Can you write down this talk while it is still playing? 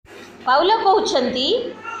पाउल कहउछंती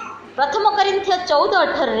प्रथम करिन्थिय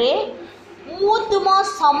 14:18 मु तुम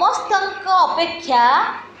समस्त अपेक्षा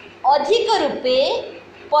अधिक रूपे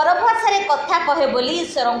परभाषा कथा कहे बोली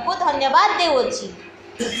ईश्वर को धन्यवाद देउछि।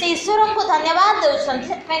 से ईश्वर को धन्यवाद देउछंती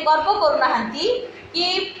से गर्व करूना कि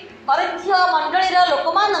करिन्थिय मंडलीर लोक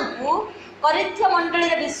माननकु करिन्थिय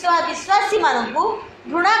मंडलीर विश्वासी माननकु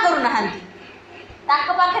घृणा करूना ताक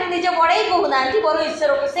पाखरे निज बड़ाई कहूना बर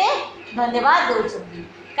ईश्वर को से धन्यवाद देउछंती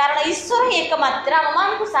कारण ईश्वर एकमात्र आम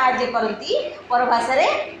मान को साहाय्य करती परभाषा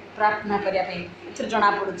प्रार्थना करने जना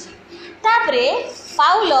पड़ी। तापरे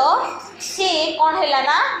पाउल से कौन है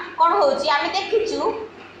ना कौन हो देखीचु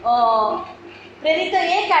प्रेरित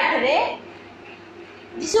 1:8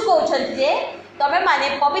 यीशु कहते जे तमे माने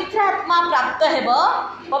पवित्र आत्मा प्राप्त हेब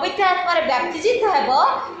पवित्र आत्मा व्याप्तिजित हेब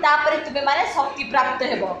तापरे तुमे माने शक्ति प्राप्त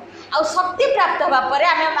हेब आ शक्ति प्राप्त होगा पर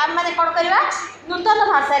आम मैंने कौन करवा नूतन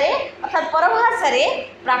भाषा अर्थात परभाषा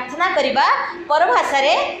प्रार्थना करवा परभाषा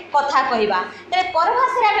कथा कहवा तेरे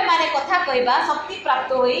परभाषा आम मैंने कथा कहवा शक्ति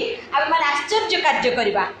प्राप्त होई आम मैंने आश्चर्य कार्य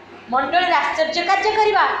करवा मंडल आश्चर्य कार्य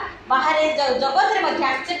करवा बाहर जगत में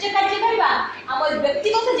आश्चर्य कार्य करवा आम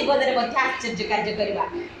व्यक्तिगत जीवन में आश्चर्य कार्य करवा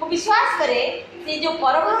मु विश्वास करे से जो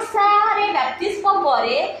परभाषा बैप्तिस्म पर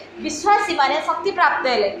विश्वासी माने शक्ति प्राप्त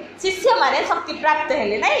हेले शिष्य माने शक्ति प्राप्त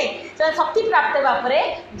हेले नहीं तो शक्ति प्राप्त होगा पर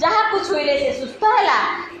जहाँ कुछ हुए से सुस्थ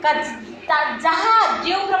है जहाँ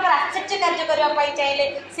जो प्रकार आश्चर्य कार्य करने चाहिए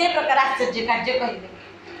से प्रकार आश्चर्य कार्य करेंगे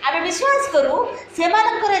आम विश्वास करूँ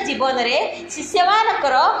से जीवन में शिष्य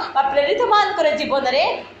मानकर प्रेरित मान जीवन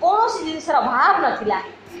में कौन जिनसर अभाव नाला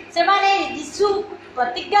से यीशु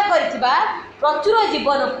प्रतिज्ञा करथिबा प्रचुर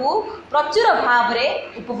जीवन को प्रचुर भाव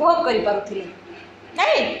में उपभोग करें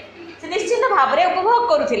नहीं से निश्चित भाव में उपभोग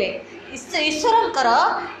करुले ईश्वरंकर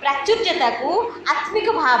प्राचुर्यता को आत्मिक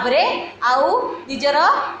भाव में आउ निजर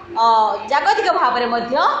जागतिक भाव में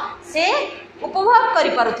से उपभोग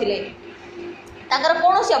करें तांकर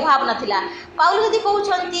कौन से अभाव नाथिला। पाउल यदि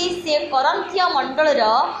कहउछंती से करंथिय मंडलर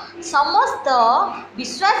समस्त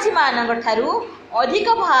विश्वासी मानक ठारू अधिक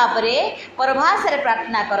भाव में परभाषा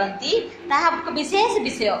प्रार्थना करती ताहा विशेष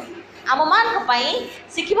विषय आम मान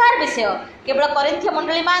शिखबार विषय केवल करिन्थिय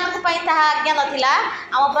मंडली मान आज्ञा नाथिला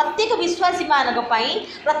आम प्रत्येक विश्वासी मानक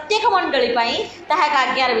प्रत्येक मंडली ताहा एक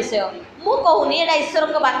आज्ञार विषय मु कहूनी एटा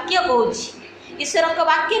ईश्वर वाक्य कहूँ ईश्वर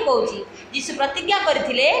वाक्य कहूँ यीशु प्रतिज्ञा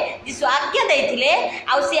करथिले यीशु आज्ञा देथिले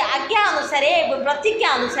आउ से आज्ञा अनुसार प्रतिज्ञा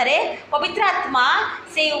अनुसार पवित्र आत्मा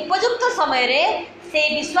से उपयुक्त समय रे से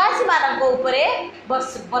विश्वासी मानक उपरे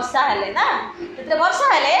वर्षा हेले ना ते वर्षा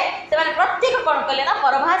हेले से माने प्रत्येक कोन कले ना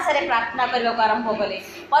परभाषा रे प्रार्थना करबा को आरंभ कले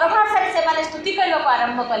परभाषा रे से माने स्तुति करबा को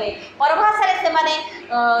आरंभ कले परभाषा रे से माने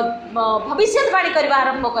भविष्यवाणी करबा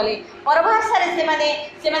आरंभ कले परभाषा रे से माने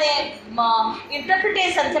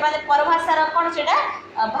इंटरप्रिटेशन से माने परभाषा रा कोन सेटा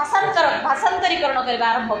भाषांतरीकरण करबा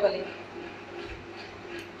आरंभ कले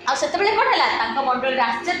आ से कौन है मंडल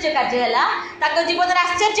आश्चर्य कार्य है जीवन में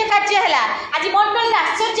आश्चर्य कार्य है आज मंडल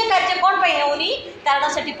आश्चर्य कार्य कौन होनी कारण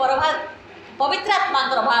से पवित्र आत्मा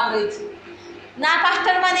अभाव रही ना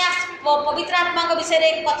पास्टर माने पवित्र आत्मा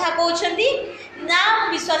विषय कथा कहते ना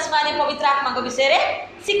विश्वास माने पवित्र आत्मा विषय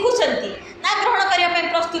शिखुंट ना ग्रहण करने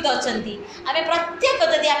प्रस्तुत अच्छा आम प्रत्येक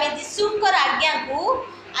जदि आम यीशुकर आज्ञा को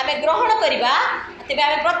आम ग्रहण करवा तेज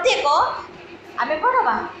आम प्रत्येक आम कौन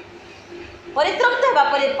हवा परितृप्त होगा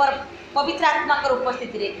पवित्र आत्मा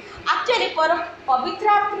उपस्थिति एक्चुअली पवित्र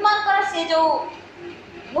आत्मा से जो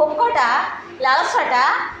भोकटा लालसाटा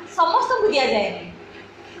समस्त को दि जाए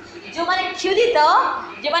जो मैंने क्षुदित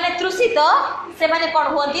जो मैंने तृषित से मैंने कौन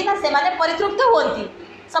होती ना से मैंने परितृप्त होती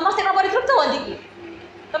समस्ते कौन परितृप्त होती कि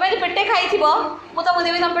तुम यदि पेटे खाई मुझे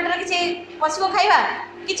देवी तुम पेटर किसी पशु खाइबा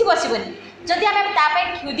कि पशुनि जदि आम तापाई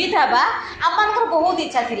क्षुदित हवा आम मान बहुत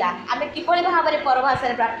इच्छा थी आम किभली भाव में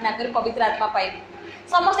परभाषा प्रार्थना कर पवित्र आत्मा पाइबू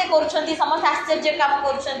समस्ते करुँच समस्त आश्चर्य काम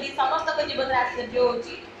कर जीवन में आश्चर्य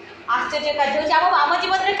होश्चर्य कार्य आम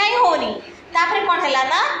जीवन में कहीं होनी तापर कौन है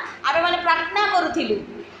ना आम मैंने प्रार्थना करूँ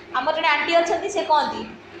आम जो आंटी अच्छा से कहती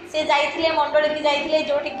से जाइए मंडल की जाइए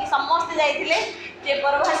जो समस्ते जाइए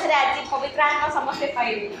परभाषा आज पवित्र आत्मा समस्ते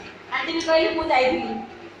पाइबे आंटी भी कहली मुझे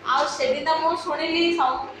आदिन मुझे शुणिली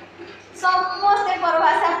समस्ते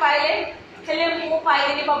परभाषा पाइले हेले मु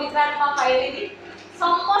पाइली पवित्र आत्मा पाइली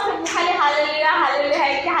समस्ते मु खाली हालेलुया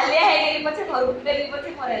हालेलुया हालिया है पछे घर फेरी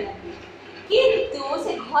पछे मरेला किंतु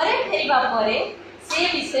से घरे फेरिबा परे से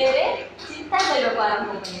विषय रे चिंता करबा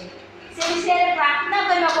आरंभ कले से विषय रे प्रार्थना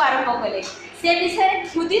करबा आरंभ कले से विषय रे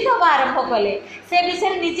क्षुदित होबा आरंभ कले से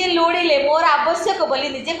विषय निजे लोड़िले मोर आवश्यक बोली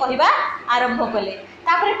निजे कहबा आरंभ कले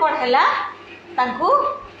तापर कोन हैला तांको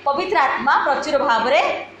पवित्र आत्मा प्रचुर भाव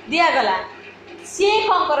में दिगला सी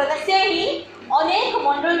कौन करता से ही अनेक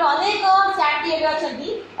मंडल अनेक आंटी एवं अच्छा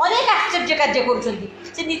अनेक आश्चर्य कार्य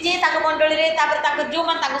कर निजे मंडल जो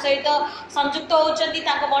मैंने सहित संयुक्त होती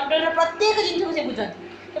मंडल प्रत्येक जिन से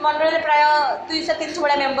बुझती मंडल प्राय 230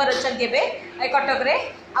 भाया मेम्बर अच्छा कटक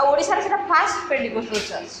आशार से फास्ट पेंटिकोस्टल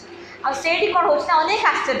चर्च आठी कौन हो अनेक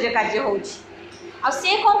आश्चर्य कार्य हो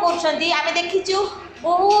सी कौन कर देखीचु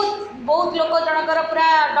बहुत बहुत लोक जनकर पूरा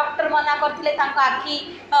डॉक्टर मना करते आखि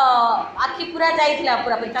आखि पूरा जाइला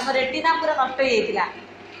पूरा रेटिना पूरा नष्ट होता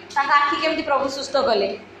आखि केमती प्रभु सुस्थ कले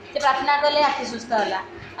से प्रार्थना कले आखि सुस्थ है आ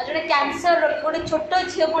जो कैंसर गोटे छोट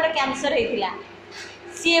झील को गोटे कैंसर होता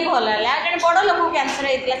सी भल है जड़े बड़ लोक कैंसर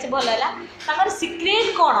होता सी भल है सिक्रेट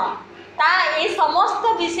कौन ता ये समस्त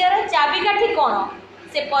विषय चाबिकाठी कौन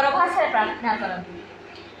से परभाषा प्रार्थना करती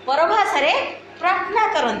परभाषा प्रार्थना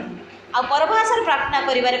करती आ परभाषा प्रार्थना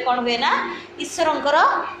करिबारे कौन हुए ना ईश्वरंकर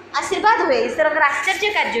आशीर्वाद हुए ईश्वरंकर आश्चर्य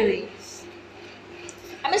कार्य हुए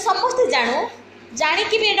आम समस्ते जानू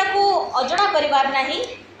जाणिकी भी एटा को अजଣା करिबार नाही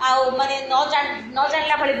आउ माने न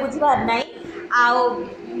जानला भली बुझिबार नाही आउ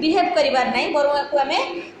बिहेव करिबार नाही बरु को आमे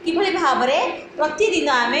किभली भाबरे प्रतिदिन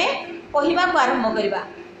आमे कहिबा को आरंभ करिबा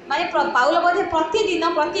माने पाउल बोधे प्रतिदिन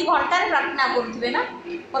प्रति घंटा प्रार्थना करुथिबे ना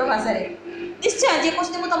परभाषा रे निश्चय जे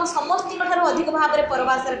क्वेश्चन मुझे तुम समस्त अधिक भाव में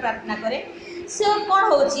परभाषा प्रार्थना करे से कौन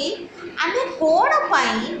हो आम कौन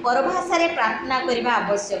परभाषा प्रार्थना करने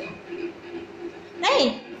आवश्यक नहीं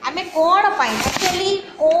आम कौन एक्चुअली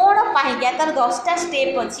कौन तार 10टा स्टेप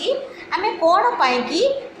अच्छी आम कौन कि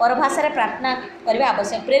परभाषा प्रार्थना करने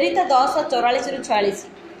आवश्यक प्रेरित 10:44-46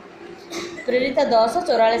 प्रेरित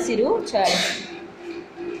 10:44-46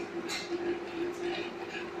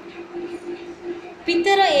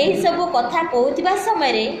 पितर यही सब कथा कहूथिबा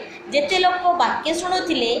समय जेते लोक वाक्य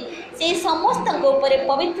शुणुथिले से समस्त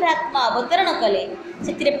पवित्र आत्मा अवतरण कले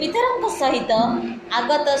से पितर सहित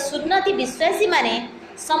आगत सुन्नति विश्वासी माने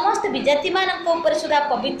समस्त विजाति मान सुधा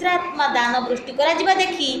पवित्र आत्मा दान वृष्टि करा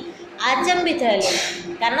देखि आचंबित हेले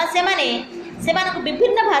कारण से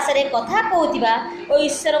विभिन्न भाषा रे कथा कहूथिबा और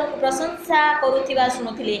ईश्वर को प्रशंसा करुथिबा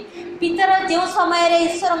शुणुथिले पितर जो समय रे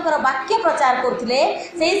ईश्वरंकर वाक्य प्रचार करथिले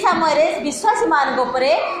सेही समय रे विश्वासी मान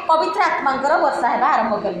उपरे पवित्र आत्मांकर वर्षा हेबा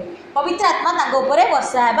आरंभ कले पवित्र आत्मा तांको उपरे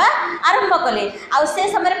वर्षा हेबा आरंभ कले आ से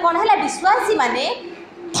समय रे कोन हैला विश्वासी माने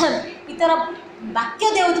पितर वाक्य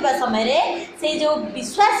देउथिबा समय रे से जो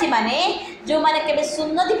विश्वासी माने जो माने केबे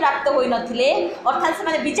सुन्नति प्राप्त होई नथिले अर्थात से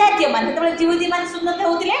माने विजातीय माने तबले जिहुदी माने सुन्नत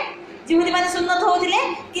होउथिले जिहुदी माने सुन्नत होउथिले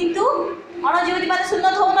किंतु अणजिहुदी माने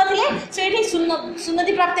सुन्नत होउनथिले सेठी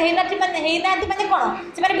सुन्नति प्राप्त हेनाथि माने कोन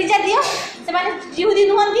से माने विजातीय से माने जिहुदी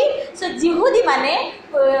नुहंती सो जिहुदी माने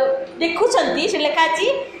देखुछंती से लेखा अछि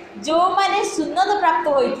जो माने सुन्नत प्राप्त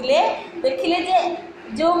होइथिले देखिले जे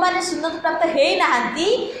जो माने सुन्नत प्राप्त हेई नाहंती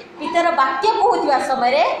पितर वाक्य कहूथिबा समय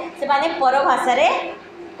रे से माने परभाषा रे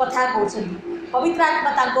कथा कहउछंती पवित्र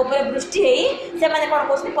आत्मा तांको ऊपर वृष्टि हेई से माने कोन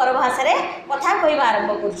कहउछंती परभाषा रे कथा कहबा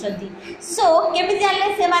आरंभ करछंती सो केमि जानले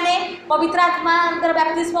से माने पवित्र आत्मा अंतर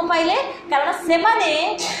बपतिस्म पाइले कारण से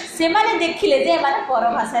माने देखिले जे माने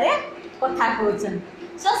परभाषा रे कथा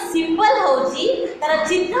कहउछंती सो सिंबल होउची तार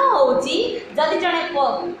चिन्ह होउची जदि जणे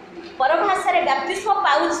परभाषा रे बपतिस्म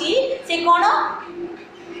पाउची से कोन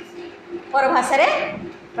परभाषा रे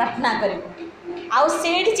प्रार्थना करिवो आउ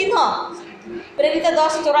सेठी चिन्ह प्रेरित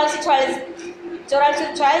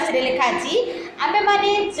 10:44-46 रे लिखा अछि आमे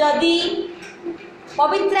माने जदि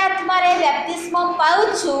पवित्र आत्मा रे बपतिस्म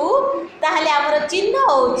पाउछु ताहले हमर चिन्ह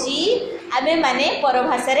होउची आमे माने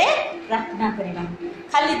परभाषा रे प्रार्थना करिबा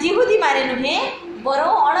खाली जिहुदी माने नुहे बरो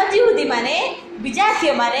अणजिहुदी माने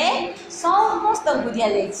विजातीय माने समस्त को दिया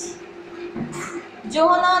जायछि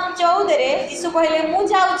जोहन 14 रे यीशु कहले मु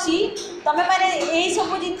जाउछी तमे माने एई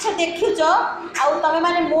सब जिंस देखिछ आउ तमे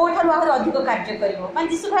माने मो ठार आहुर अधिक कार्य करिवो माने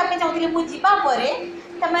यीशु भाबे चाहथिले मु जीवा परे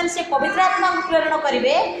तमे से पवित्र आत्मा को प्रेरण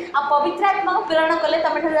करिवे आ पवित्र आत्मा को प्रेरण कले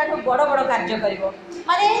तमे ठार बड़ बड़ कार्य करिवो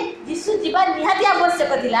माने यीशु जीवा निहाती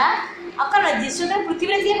आवश्यक थिला अकन यीशु ने पृथ्वी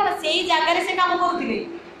रे कोन सेही जागा रे से काम करूथिले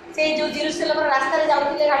से जो जेरूशलेम रास्ता रे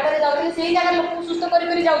जाउथिले घाट रे जाउथिले सेही जागा लोक सुस्त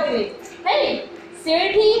करि जाउथिले नै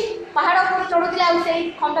सेठी पहाड़ पर चढ़ुले आ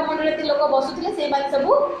खंडमंडल लोक बसुले से सब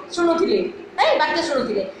शुणुले ना वाक्य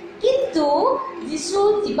शुणुले किंतु यीशु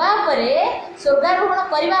जीवा परे स्वर्गारोहण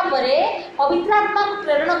करबा परे पवित्र आत्मा को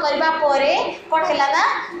प्रेरण करबा परे कोन हैला ना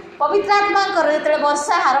पवित्र आत्मा जतले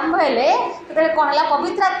वर्षा आरंभ हेले ततले कोन हैला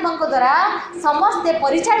पवित्र आत्मा को द्वारा समस्त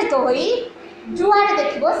परिचालित होई जुआड़े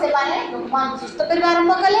देखिबो से माने लोकमान सुस्त करबा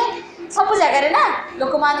आरंभ कले सब जगह रे ना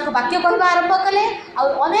लोकमान को वाक्य कहबा आरंभ कले और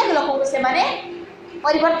अनेक लोक को से माने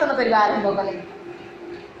परिवर्तन करबा आरंभ कले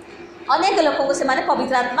अनेक लोक को से माने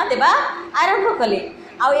पवित्र आत्मा देबा आरंभ कले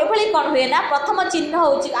आ एभली कोन हुए ना प्रथम चिन्ह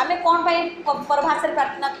होची आमे कोन भाई परभाषा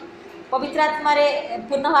प्रार्थना पवित्र आत्मा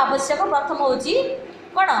पूर्ण हवा आवश्यक। प्रथम हूँ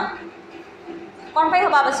कौन पाई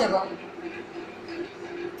हवा आवश्यक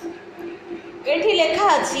ये लेखा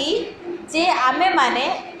अच्छी जे आमे माने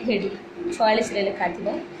 46 लेखा थी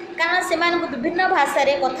कारण से विभिन्न भाषा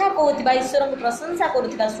रे कथा कहूथिबा ईश्वर को प्रशंसा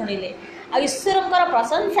करुथिबा शुणिले आ ईश्वर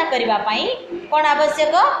प्रशंसा करने कौन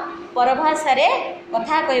आवश्यक परभाषा रे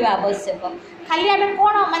कथा कहवा आवश्यक। खाली आम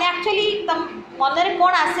कौन माने एक्चुअली मन में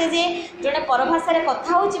कौन आसे जे जड़े परभाषा रे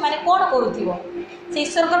कथा होची माने कौन करुथिबो से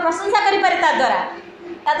ईश्वर को प्रशंसा करि पारे ता द्वारा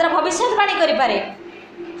भविष्यवाणी करि पारे।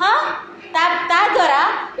 हाँ ता द्वारा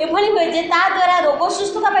एभली हुए जे ता द्वारा रोग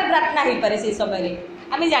सुस्थता पाई प्रार्थना हो पारे से समय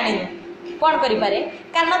आम जानिनु कौन करि पारे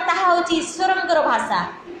कारण ताहा होची ईश्वरंकर भाषा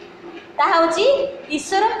ताहा होची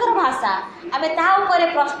ईश्वरंकर भाषा आमे ताहा ऊपर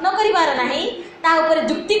प्रश्न करिवार नाही ता ऊपर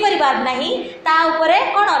जुक्ति करिवार नाही ता ऊपर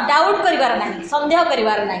कौन डाउट करिवार नाही संदेह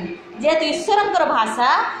करिवार नाही जेहेतु ईश्वरंकर भाषा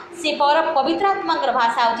से पवित्र आत्मांकर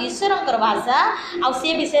भाषा होची ईश्वरंकर भाषा आ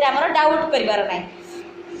से विषय हमर डाउट करिवार नाही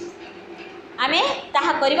आमे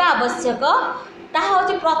ताहा करिवा आवश्यक। ताहा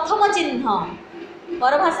होची प्रथम चिन्ह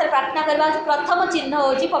परभाषा प्रार्थना करबा प्रथम चिन्ह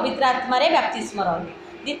होची पवित्र आत्मा रे बपतिस्मर।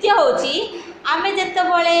 द्वितीय होची आमे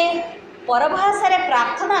जेतेबळे परभाषा रे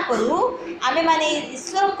प्रार्थना करू आमे माने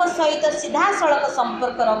ईश्वर को सहित सीधा सड़क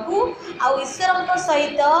संपर्क रखू आ ईश्वर को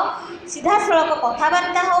सहित सीधा सड़क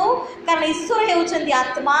कथबार्ता हो कारण ईश्वर हेउछंती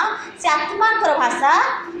आत्मा से आत्मांकर भाषा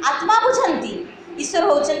आत्मा बुझंती ईश्वर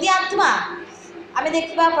होउछंती आत्मा। आमे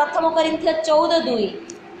देखिबा प्रथम कोरिन्थिय 14:2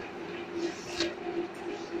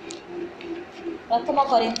 प्रथम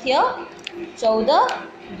कोरिन्थिय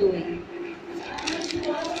 14:2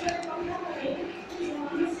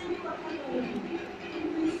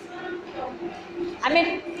 आमे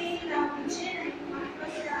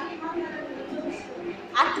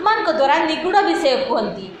आत्मा द्वारा निगूढ़ विषय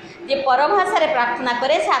कहती जे परभाषा रे प्रार्थना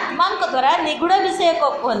करे से आत्मा द्वारा निगूढ़ विषय को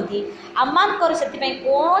कहती आमांकर से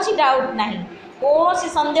कौन डाउट ना कौन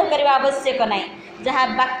सन्देह करने आवश्यक ना जहाँ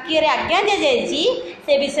वाक्य रे आज्ञा दी जाइए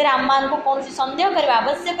से विषय आम को कौन सन्देह करने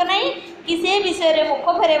आवश्यक ना कि से विषय रे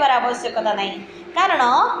मुख फेरबार आवश्यकता ना कारण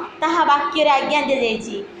ताहा वाक्य रे आज्ञा दी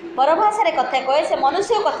जाइए परभाषा रे कथा कहे से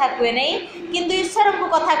मनुष्य कथा कहे नहीं किंतु ईश्वर को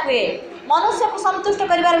कथा कहे मनुष्य को संतुष्ट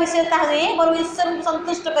करिवार विषय ता हुए बर ईश्वर को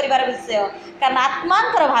संतुष्ट करिवार विषय कारण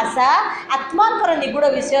आत्मांकर भाषा आत्मांकर निगूढ़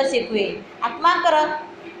विषय से कहे आत्मांकर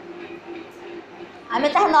आमे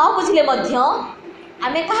ताहा न बुझले मध्य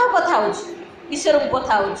आमे कहा कथा होछु ईश्वर को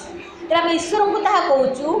कथा होछु आमे ईश्वर को ताहा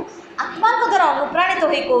कहूछु आत्मा द्वारा अनुप्राणित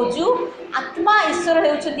होई कहूछु आत्मा ईश्वर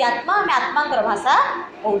हेउछथि आत्मा आमे आत्मांकर भाषा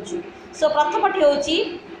कहूछु। सो प्रथमटी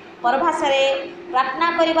होछि परभाषा रे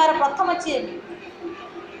प्रार्थना करिवार प्रथम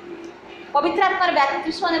पवित्र आत्मा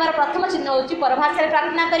बपतिस्म नेबार प्रथम चिन्ह होछि परभाषा रे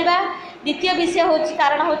प्रार्थना करिवा। द्वितीय विषय होछि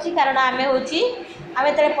कारण आमे होछि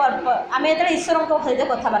आमे तले ईश्वर को सहित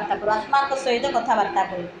कथबार्ता करू आत्मा को सहित कथबार्ता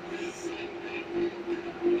करू।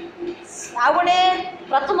 आ गोटे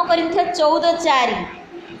प्रथम कोरिन्थिय 14:4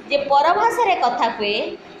 जे परभाषा रे कथा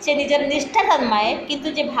कहे से निजर निष्ठा जन्माए किंतु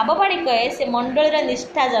जे भाववाणी कहे से मंडली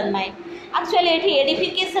निष्ठा जन्माए। एक्चुअली एठी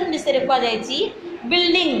एडिफिकेशन विषय कह जायछि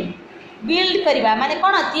बिल्ड करवा माने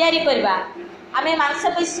कौन तैयारी करवा आमे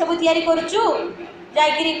मांसपेशी सब तैयारी करूचु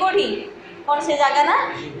जाइकिरी कोठी कौन से जगह ना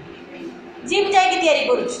जिम जाइकी तैयारी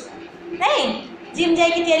करूचु नहीं जिम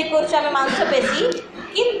जाइकी तैयारी करूचु आमे मांसपेशी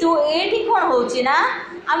किंतु एठी कौन होची ना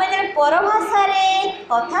आमे जने परभाषा रे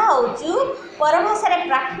कथा होचु परभाषा रे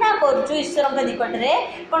प्रार्थना करूचु ईश्वर के निकट रे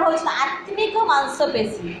कौन होची ना आत्मिक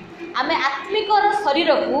मांसपेशी आमे आत्मिक शरीर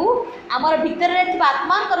को आमर भीतर रे थिबा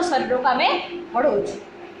आत्मांकर शरीर को आमे बढ़ाउछु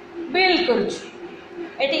बिल्ड करूछु।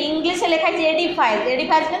 एटी इंग्लिश लिखा है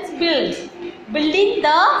edifies means building the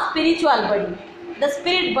spiritual body the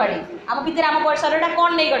spirit body आम भीतर आम शरीर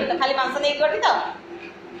कौन नहीं गठित खाली मांस नहीं गठित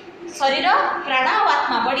शरीर प्राण और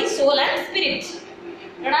आत्मा बॉडी सोल एंड स्पिरिट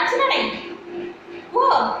जना अच्छी ना नहीं हो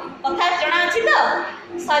कथा जना अच्छी तो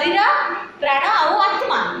शरीर प्राण और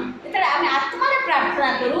आत्मा जेतले आमे आत्मा रे प्रार्थना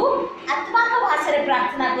करू आत्मा को भाषा रे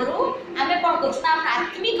प्रार्थना करू आमे कोन करू ना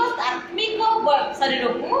आत्मिक शरीर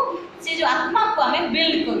को से जो आत्मा को आमे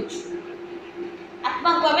बिल्ड करू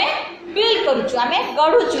आत्मा को आमे बिल्ड करू आमे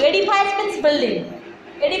गढुचु एडिफाइज मींस बिल्डिंग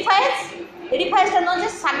एडिफाइज नो जे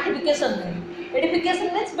सैंक्टिफिकेशन एडिफिकेशन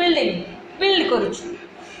मींस बिल्ड करू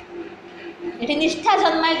एठी निष्ठा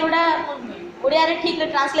जन्माय जोडा ओडिया रे ठीक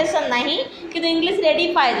ट्रांसलेशन नहीं कि इंग्लिश रे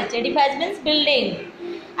एडिफाइज मींस बिल्डिंग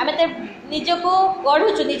आमे ते निज को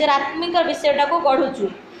गढ़ुचु निजर आत्मिक विषयटा को गढ़ुचु।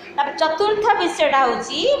 चतुर्थ विषयटा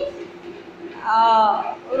होची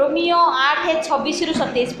रोमियो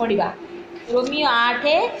 8:26-27 पढ़ा रोमियो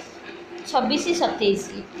 8:26-27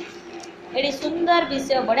 ये सुंदर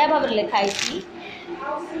विषय बढ़िया भाव लिखाई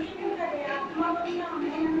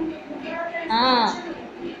हाँ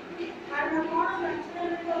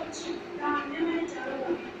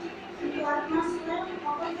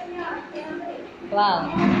वाह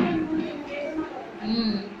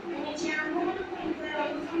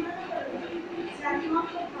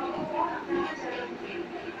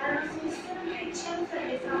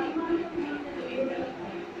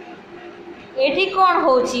एठी कौन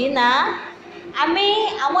होची ना आमे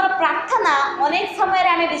आमर प्रार्थना अनेक समय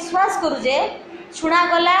आमे विश्वास करू जे शुणा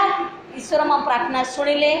गला ईश्वर मो प्रार्थना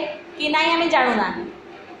शुणिले कि नाई आमे जानू ना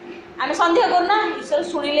आमे संदेह करू ना ईश्वर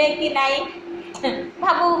शुणिले कि नाई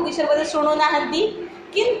भाबू ईश्वर बोले शुणु ना हंती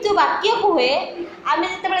किंतु वाक्य हुए आमे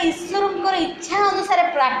जते ईश्वर इच्छा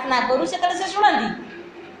अनुसार प्रार्थना करू से शुणती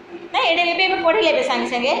ना एडे पढ़िले सांगे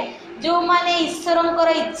सांगे जो माने ईश्वर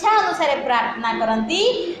इच्छा अनुसार प्रार्थना करती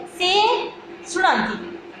से शुणती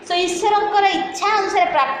सो ईश्वर इच्छा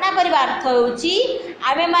अनुसार प्रार्थना करने अर्थ होची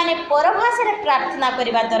आमे माने परभाषा प्रार्थना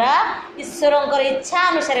करने द्वारा ईश्वर इच्छा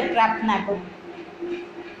अनुसार प्रार्थना करूँ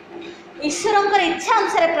ईश्वर इच्छा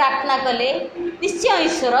अनुसार प्रार्थना कले निश्चय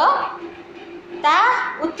ईश्वर ता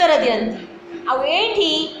उत्तर दियंती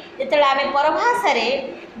आठी जो आम परभाषा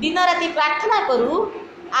दिन राति प्रार्थना करूँ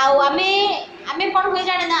आमे कौन हुए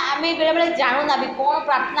जाने ना आम बेले बेले जानू ना भी कौन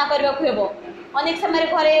प्रार्थना करने को हेबो अनेक समय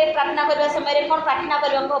घरे प्रार्थना करने समय कौन प्रार्थना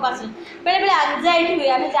करने को बेले बेले एंजाइटी हुए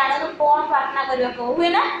आम जानू कौन प्रार्थना करने को हुए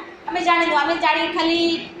ना आम जानू आम जानी खाली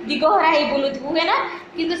दिगहरा हो बुलू हुए ना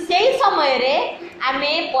किंतु से समय रे आम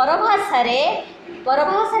परभाषा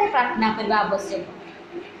प्रार्थना करने आवश्यक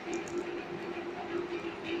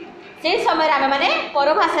से समय आम मैंने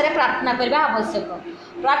परभाषा प्रार्थना करने आवश्यक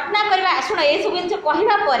प्रार्थना करवा शुण ये सब जिन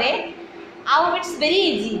कहवापर आउ इट्स वेरी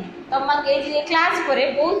इजी तुम मान क्लास पर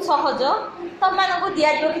बहुत सहज तुम मानक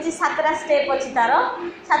दिज्व कि 7टा स्टेप अच्छी तार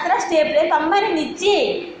 7टा स्टेप्रे तुम मैंने निजे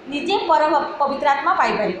निजे पर पवित्र आत्मा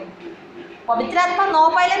पाइपर पवित्र आत्मा न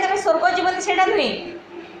पाइले तुम स्वर्ग जीवन से नुहे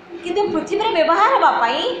कि पृथ्वी में व्यवहार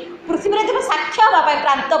हाँपाई पृथ्वी में तुम साक्ष्य हाँपाई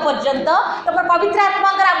प्रांत पर्यंत तुम पवित्र आत्मा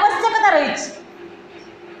आवश्यकता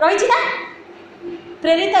रही ना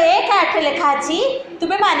प्रेरित 1:8 लिखा अच्छी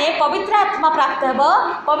तुम्हें माने पवित्र आत्मा प्राप्त हे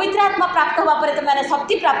पवित्र आत्मा प्राप्त हवा पर तुम मैंने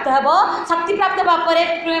शक्ति प्राप्त हे शक्ति प्राप्त हवा पर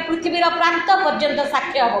पृथ्वीर प्रांत पर्यंत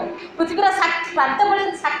साक्ष्य हे पृथ्वीर प्रांत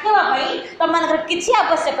पर्यंत साक्ष्य हाँपाई तुम मान किसी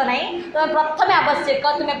आवश्यक ना तुम प्रथम आवश्यक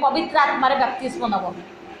तुम्हें पवित्र आत्मार बप्तिस्म नब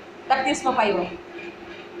बप्तिस्म पाइब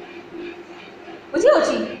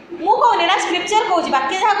बुझी मु कहूनी ना स्क्रिप्चर कहूँ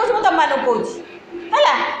वाक्य जहाँ कहूँ तुम मानक कहूँ है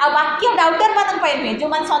आ वाक्य डाउटर मान नुहे जो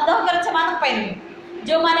मैंने सन्देह कर नुहे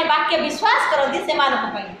जो माने वाक्य विश्वास करती से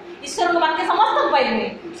ईश्वर वाक्य समस्त नुहे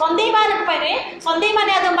सन्देह मान नुहे सन्देह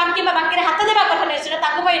माने आदम वाक्य वाक्य हाथ देवा कथा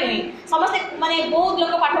नहीं नुहे समस्ते माने बहुत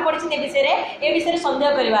लोग पाठ पढ़ी ए विषय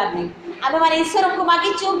सन्देह करवार नहीं आम मैंने ईश्वर को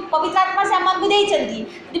मागिचु पवित्र आत्मा से आमको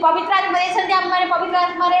देती पवित्र आत्मा देते आम मैंने पवित्र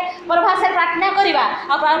आत्मा परभाषा प्रार्थना करवा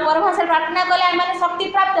परभाषा प्रार्थना कले आम मैंने शक्ति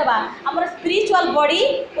प्राप्त होगा आम spiritual body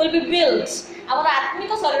will be build आम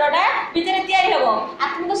आत्मिक शरीरटा भितर तैयारी हम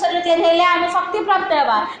आत्मिक शरीर तैयारी आम शक्ति प्राप्त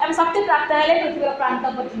होगा आम शक्ति प्राप्त हेले पृथ्वी प्रांत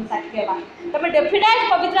पर्यटन साक्षी होगा तुम डेफिनेट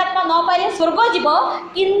पवित्र आत्मा न पाइले स्वर्ग जीव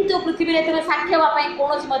किंतु पृथ्वी में तुम साक्षी हाँपाई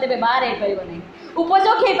कौन मत व्यवहार हो पार नहीं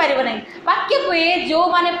उपयोग हो पार नहीं वाक्य कहे जो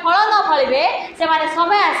मैंने फल न फलिबे से माने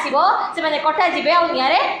समय आसीबो से माने कटा जिबे आ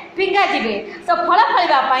नियारे फिंगा जिबे सब फल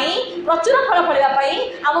फलिबापाई प्रचुर फल फलिबापाई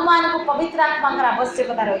आम मानक पवित्र आत्मा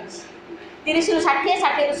आवश्यकता रही 30 ରୁ 60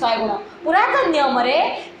 60 ରୁ 100 गुण पुरातन नियम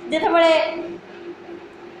जितेबाला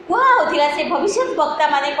कहला से भविष्य वक्ता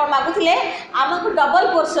माने कौन मागुले आमको डबल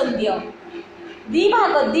पोर्शन दियो दी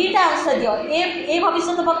भाग 2टा अंश दियो ए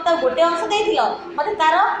भविष्य वक्ता गोटे अंश देथिल मते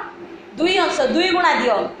तार 2 अंश 2 गुणा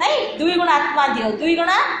दियो नहीं 2 गुणा आत्मा दियो 2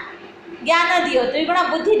 गुणा ज्ञान दियो 2 गुणा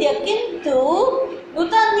बुद्धि दियो किंतु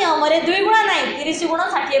नूतन नियम 2 गुणा नहीं 30 गुण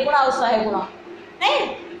 60 गुण और 100 गुण नहीं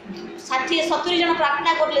 60-70 जन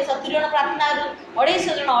प्रार्थना करले 70 जन प्रार्थना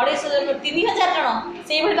 250 जन 3000 जन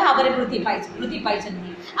से भाव में वृद्धि पाई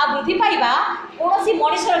आ वृद्धि पाइबा कौन सी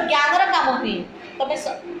मनुष्यर ज्ञानर काम हुए तबे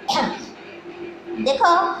देख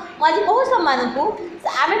मुझे कहूँ सब मानू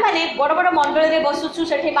आम मैंने बड़ बड़ मंडल में बसुचु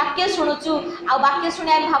से वाक्य शुणुचु आ वाक्य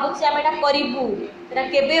शुणी आम भावुचे आम एटा करूँ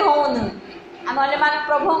केबे होन आम मान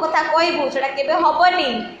प्रभु कथा कहबू से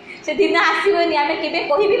हेनी से दिन आसबनी आम के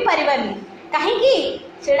कह भी पारानी कहीं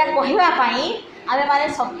सेटा कहवाई आम मैंने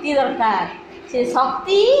शक्ति दरकार से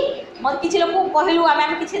शक्ति मत किसी लोग कहलु आम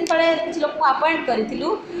किसी तले किसी लोग अपॉइंट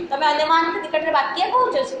करूँ तुम अन्य निकट में वाक्य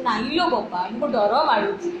कौच नाई लो बापा आमको डर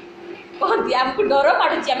माड़ू कहती आमको डर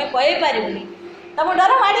माड़ुची आम कहीपरूनी तुम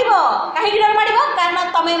डर माड़ कहीं डर माड़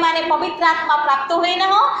कारण तुम्हें माने पवित्र आत्मा प्राप्त हुए ना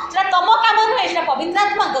से तुम कम नुहे से पवित्र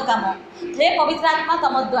आत्मा काम से पवित्र आत्मा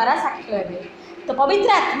तुम द्वारा साक्ष्य हे तो पवित्र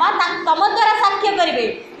आत्मा तुम द्वारा साक्ष्य करेंगे,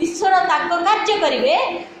 ईश्वर कार्य करेंगे,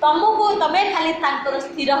 तुमको तमें खाली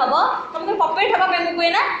स्थिर हम, तुमको पपेट हाँवाई मुझे कहे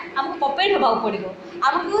ना, आमको पपेट हाँवाक पड़ो,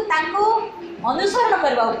 आमको अनुसरण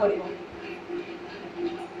करने पड़ो।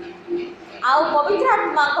 आउ पवित्र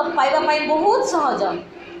आत्मा को पाइबापी बहुत सहज,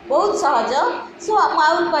 बहुत सहज। सो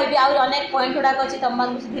मुझे कहि अनेक पॉइंट गुड़ाक अच्छी तुम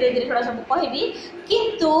धीरे धीरे थोड़ा सब कहि,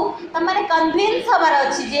 किंतु तुमने कन्भिन्स हबार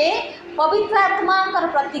अच्छी जे पवित्र आत्मा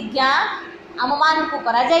प्रतिज्ञा आम मान को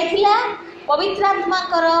करा जाइथिला, पवित्र आत्मा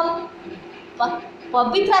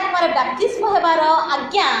बैप्टिस्म हेबार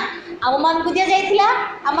आज्ञा आम मान को दि जाइथिला,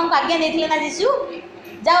 आमको आज्ञा देथिले ना यीशु,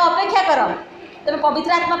 जाओ अपेक्षा कर, तुम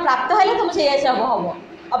पवित्र आत्मा प्राप्त हेले तुम से सब हम,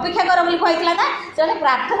 अपेक्षा कर बोली कहला ना, से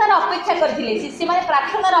प्रार्थनार अपेक्षा करथिले, शिष्य माने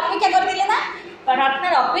प्रार्थनार अपेक्षा करथिले ना,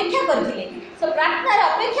 प्रार्थनार अपेक्षा करथिले। सो प्रार्थनार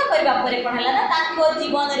अपेक्षा करबा परे कोन हला ना, ताको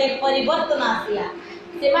जीवन रे परिवर्तन आसिला,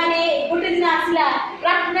 से माने गोटे दिन आसिला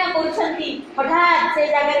प्रार्थना करूछंती, हठात से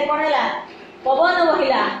जगह रे कोन हला पवन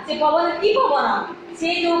बहिला, से पवन की पवन, से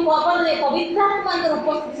जो पवन रे पवित्र आत्मा के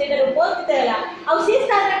उपस्थित से उपस्थित हैला, आ से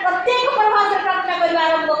स्थान रे प्रत्येक प्रभास प्रार्थना करबा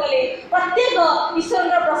आरंभ कले, प्रत्येक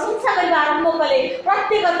ईश्वर प्रशंसा करबा आरंभ कले,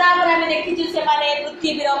 प्रत्येक तापर आमे देखिछु से माने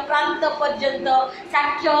पृथ्वीर प्रांत पर्यंत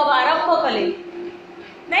साक्ष्य आरंभ कले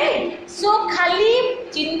नहीं। सो खाली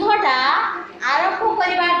चिन्हटा आरंभ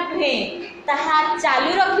करबा नुहे, ताहा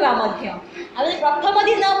चालू रखिबा मध्य। आमे प्रथम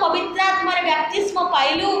दिन पवित्र आत्मा रे बैप्टिस्म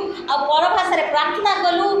पाइलु, आ परभाषा रे प्रार्थना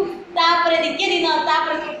कलु, तापर द्वितीय दिन,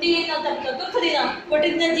 तापर तृतीय दिन, चतुर्थ दिन, गोटे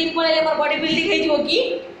दिन जिम पळेले मोर बॉडी बिल्डिंग हे जिवो कि,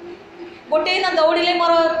 गोटे दिन दौड़िले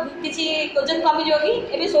मोर किछि वजन कमी जिवो कि,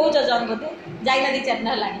 एबे सोच जन बोते जाइना 2-4 दिन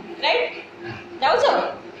हलानी, राइट जाउछ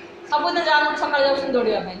सब दिन जान सकाळ जाउछ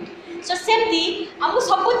दौड़िबा पई। सो सेमती हमको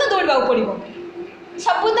सब दिन दौड़बा पड़ो,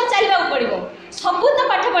 सब दिन चलवा पड़ो, सब दिन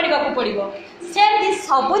पाठ पढ़ा पड़ो, सेमती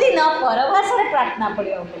सबुदिन परभाषा प्रार्थना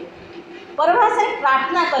पढ़ा पड़ो। परभाषा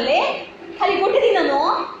प्रार्थना कले खाली गोटे दिन नुह,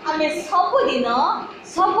 आम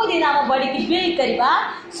सबुदिन आम बॉडी की बिल्ड करवा,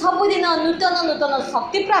 सबुदिन नूतन नूतन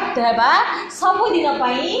शक्ति प्राप्त होगा, सबुदिन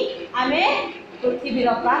आम पृथ्वीर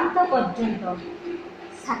प्रांत पर्यंत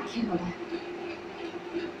साक्षी होगा,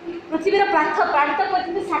 पृथ्वीर प्रांत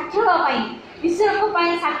पर्यंत साक्षी होगापी, ईश्वर को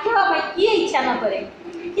साक्षी होगापी किए इच्छा न करे,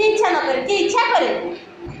 किए इच्छा न करे, किए इच्छा करे,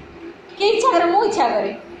 किए इच्छा करे, मु इच्छा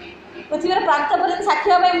करे, पृथ्वीर प्रांत पर्यंत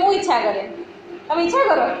साक्षी होगापी मु इच्छा करे, तुम इच्छा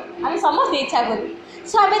कर, आम समस्ते इच्छा करूँ।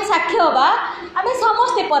 सो आम साक्षी हवा, आम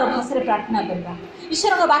समस्ते परभाषा प्रार्थना करवा,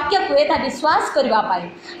 ईश्वर वाक्य को एटा विश्वास करने,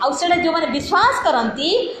 आउे जो मैंने विश्वास करती,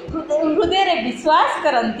 हृदय विश्वास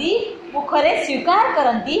करती, मुखरे स्वीकार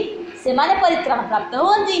करती, से माने परित्राण प्राप्त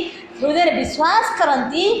होती, हृदय विश्वास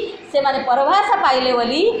करती, से माने परभाषा पाइले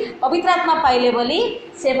बोली, पवित्र आत्मा पाइले बोली,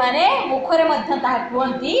 से माने मुखरे मध्य ताहा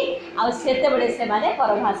कहती, आते बड़े से माने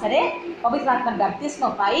परभाषा पवित्र आत्मा बैप्टिस्म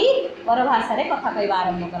पाई परभाषा कथा कहवा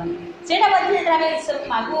आरंभ करती। सेटा मध्य आम ईश्वर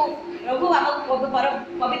मागू, प्रभु आमको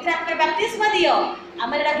पवित्र आत्मा बैप्टिस्म दियो,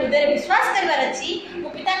 आम हृदय विश्वास करार अच्छी, मु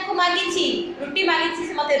पिता को मागिछि, रुटी मागिछि,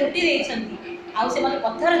 से मते रुटी देइछंती, आउ से मते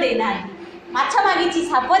पत्थर देना, माछ मागिछि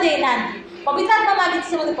साप देना, पवित्र आत्मा मागिछि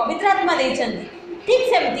से मते पवित्र आत्मा देइछंती। ठीक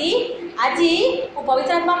सेमती आज मु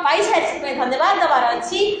पवित्र आत्मा पाई सारी धन्यवाद देवार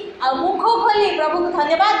अच्छी, आ मुख खोली प्रभु को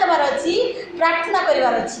धन्यवाद देवार अच्छी, प्रार्थना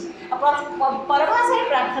करार अच्छी। परभाषा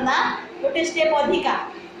प्रार्थना गोटे स्टेप अधिका,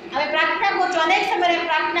 आम प्रार्थना करूँ, अनेक समय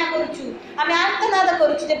प्रार्थना करुचु, आम आर्तनाद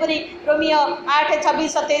करुचु, जपरी रोमियो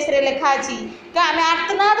 8:26-27 लिखा अच्छी, तो आम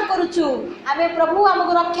आर्तनाद करुचु, आम प्रभु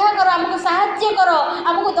आमको रक्षा कर, आमको साहाय्य कर,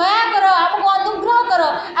 आमको दया कर, आमको अनुग्रह कर,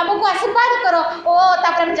 आमको आशीर्वाद कर, ओ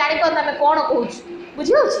तापर आम जानी पार आम कौन कहूँ,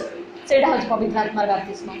 बुझी हूँ से पवित्र आत्मा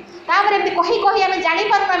बैप्टिस्म। तापर एमती कही कही आम जानी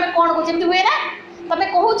पार आम कौन कहूँ, जमी हुए ना तुम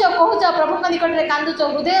कहूच प्रभु निकट में कांदुच,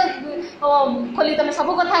 हृदय खोली तुम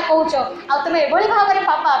सब कथा कहूच, तुम एभली भाव में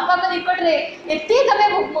बापा निकट में एत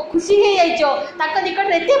तुम खुशी हो जाइच, निकट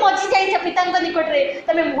में एत मजी जाइछ, पिता निकट में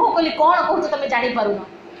तुम मुह खोली कौन कहूच तुम जापार,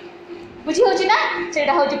 बुझी हूँ ना, से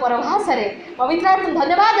हूँ परभाषा पवित्र आत्मा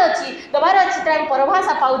धन्यवाद अच्छी दबार अच्छी, तेरे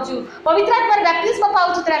परभाषा पाचु, पवित्र आत्मा बैप्टिस्म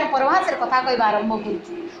पाचु, तेरे परभाषा कथा कहवा आरंभ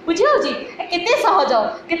करुचु, बुझी हूँ केते सहज,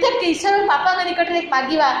 केते ईश्वर बापा निकट में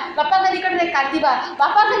मांगा, बापा निकट में कांदा,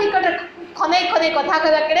 बापा निकट में खने खने कथा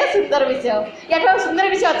कहवा, केड़े सुंदर विषय, या सुंदर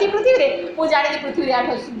विषय अच्छी पृथ्वी में, मुझे जानी पृथ्वी या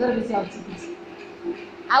सुंदर विषय अच्छी,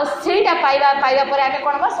 आईटा पाइबा पर आम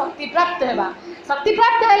कौन हम शक्ति प्राप्त होगा, शक्ति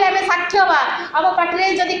प्राप्त है आम साक्ष्य हवा, आम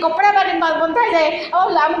पाटे जदि कपड़ा बंधा जाए,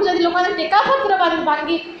 आमको जब लोक टेका पत्र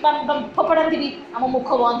भांगी फोपड़ती भी आम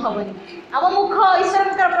मुख बंद हेनी, आम मुख ईश्वर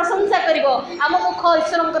प्रशंसा कर, आम मुख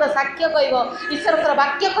ईश्वर साक्ष्य कह, ईश्वर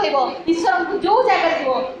वाक्य कह, ईश्वर को जो जगह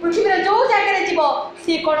जीव, पृथ्वी जो जगह जीव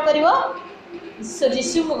सी कौन कर, ईश्वर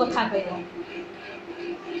यीशु को कथा कह,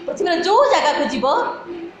 पृथ्वी जो जगह को जीव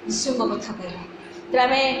यीशु कथा कहवा तेरे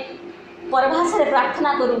आम परभाषा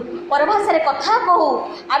प्रार्थना करूँ परभाषा कथा कहू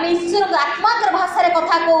आम ईश्वर आत्माकर भाषा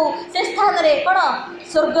कथा कहू से स्थान में कौन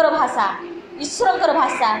स्वर्गर भाषा ईश्वर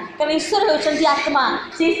भाषा कारण ईश्वर होती आत्मा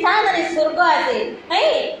से स्थान में स्वर्ग आसे नहीं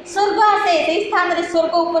स्वर्ग आसे से स्थान में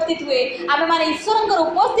स्वर्ग उपस्थित हुए आम मैंने ईश्वर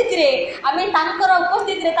उपस्थित आम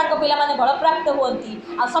उपस्थित पिला माने बल प्राप्त हुंती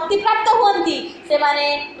आ शक्ति प्राप्त हुंती से माने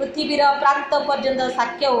पृथ्वीर प्रांत पर्यंत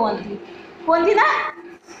साक्ष्य हुंती ना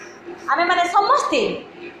आम मैंने समस्ते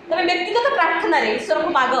तमें व्यक्तिगत प्रार्थना रे ईश्वर को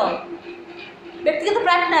माग व्यक्तिगत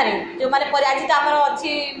प्रार्थना रे जो माने आज तो आम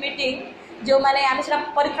अच्छी मीटिंग जो माने आम से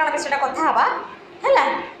परित्राण विषय कथा हवा है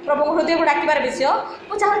प्रभु हृदय को डाकिबार विषय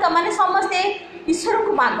मुझे चाहूँ तुमने समस्ते ईश्वर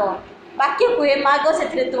को माग वाक्य कहे माग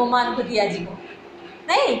से तुम मान को दिज्व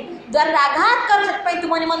नहीं द्वार आघात कर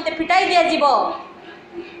तुम निमंते फिटाई दिज्व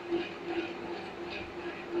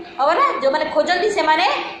हम ना जो मैंने खोजती से माने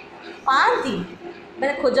पाती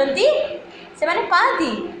मैंने खोजती से माने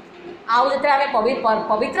पाती आउ जो आम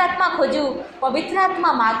पवित्र आत्मा खोजू पवित्र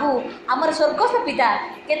आत्मा मागू आमर स्वर्गस्थ पिता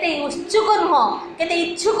केते उत्सुक नुह केते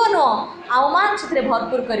इच्छुक नुह आम मान से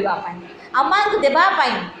भरपूर करने आम मान को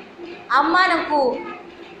देवाई आम मान को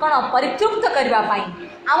कौन परितृप्त करने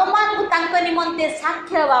आम मान को निमंते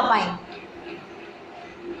साक्ष्य हाँपाई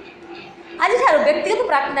आज ठार व्यक्तिगत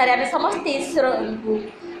प्रार्थना आम समस्ते ईश्वर को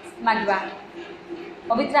मांगा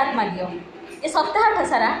पवित्र आत्मा दियो ये सप्ताह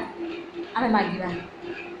सारा आम मांगा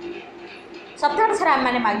सप्ताह सारा आम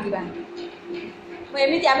मैंने मांगा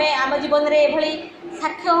एमती आम आम जीवन में ये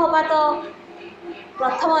साक्ष्य हवा तो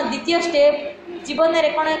प्रथम द्वितीय स्टेप जीवन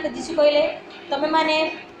में कौन जीशु कहले तमें माने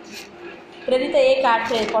प्रेरित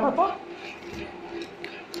 1:8 पढ़ तो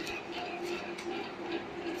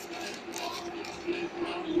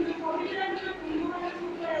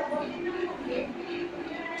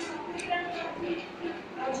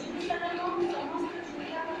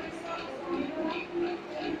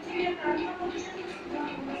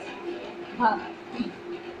हाँ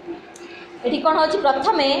ये कौन हो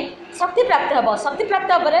प्रथम शक्ति प्राप्त हम शक्ति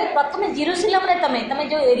प्राप्त पर प्रथम जेरूसलम रे तमें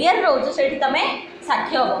जो एरिया रोच से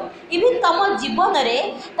साक्ष्य हम इवन तुम जीवन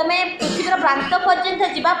में तमें पृथ्वीर प्रांत पर्यंत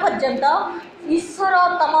जावा पर्यंत ईश्वर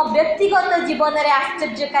तुम व्यक्तिगत जीवन में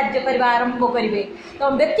आश्चर्य कार्य करने आरंभ करेंगे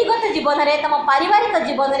तुम व्यक्तिगत जीवन में तुम पारिवारिक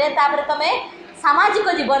जीवन में तुम सामाजिक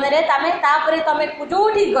जीवन में तुम जो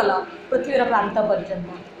गल पृथ्वीर प्रांत पर्यंत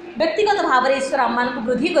व्यक्तिगत भाव में ईश्वर आम को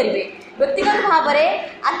वृद्धि करेंगे व्यक्तिगत भाव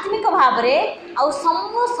में आत्मिक भाव में आउ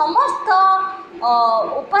समस्त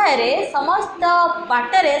उपाय समस्त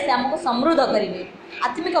बाटरे से आमको समृद्ध करेंगे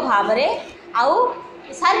आत्मिक भाव में आउ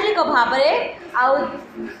शारीरिक भाव में आउ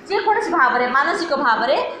जेकोसी भाव में मानसिक भाव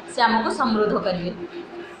में से आमको समृद्ध करेंगे।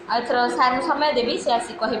 आर सार समय देवी से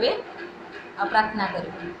आसी कहे प्रार्थना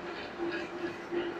करेंगे।